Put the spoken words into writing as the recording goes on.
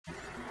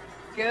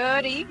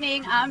Good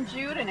evening, I'm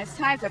Jude, and it's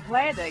time to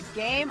play the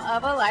game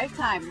of a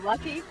lifetime,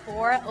 Lucky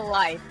for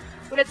Life,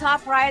 with a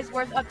top prize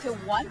worth up to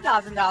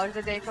 $1,000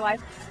 a day for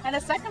life, and a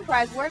second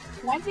prize worth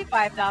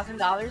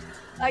 $25,000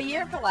 a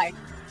year for life.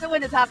 To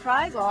win the top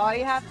prize, all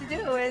you have to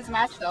do is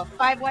match the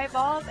 5 white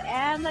balls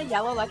and the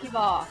yellow lucky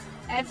ball.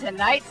 And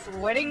tonight's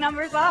winning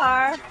numbers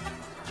are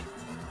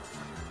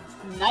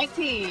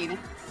 19,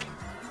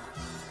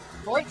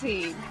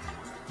 14,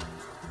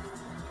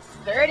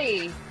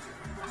 30,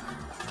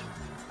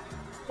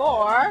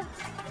 4,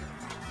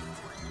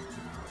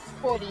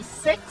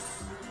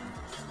 46,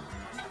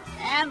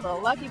 and the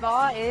lucky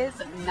ball is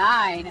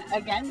 9.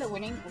 Again, the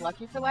winning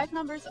Lucky for Life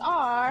numbers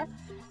are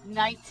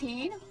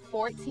 19,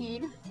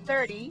 14,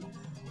 30,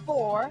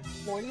 4,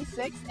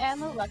 46,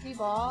 and the lucky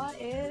ball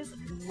is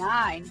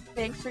 9.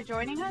 Thanks for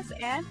joining us,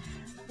 and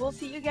we'll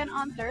see you again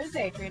on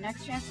Thursday for your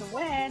next chance to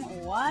win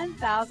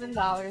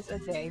 $1,000 a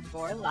day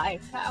for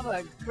life. Have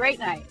a great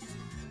night.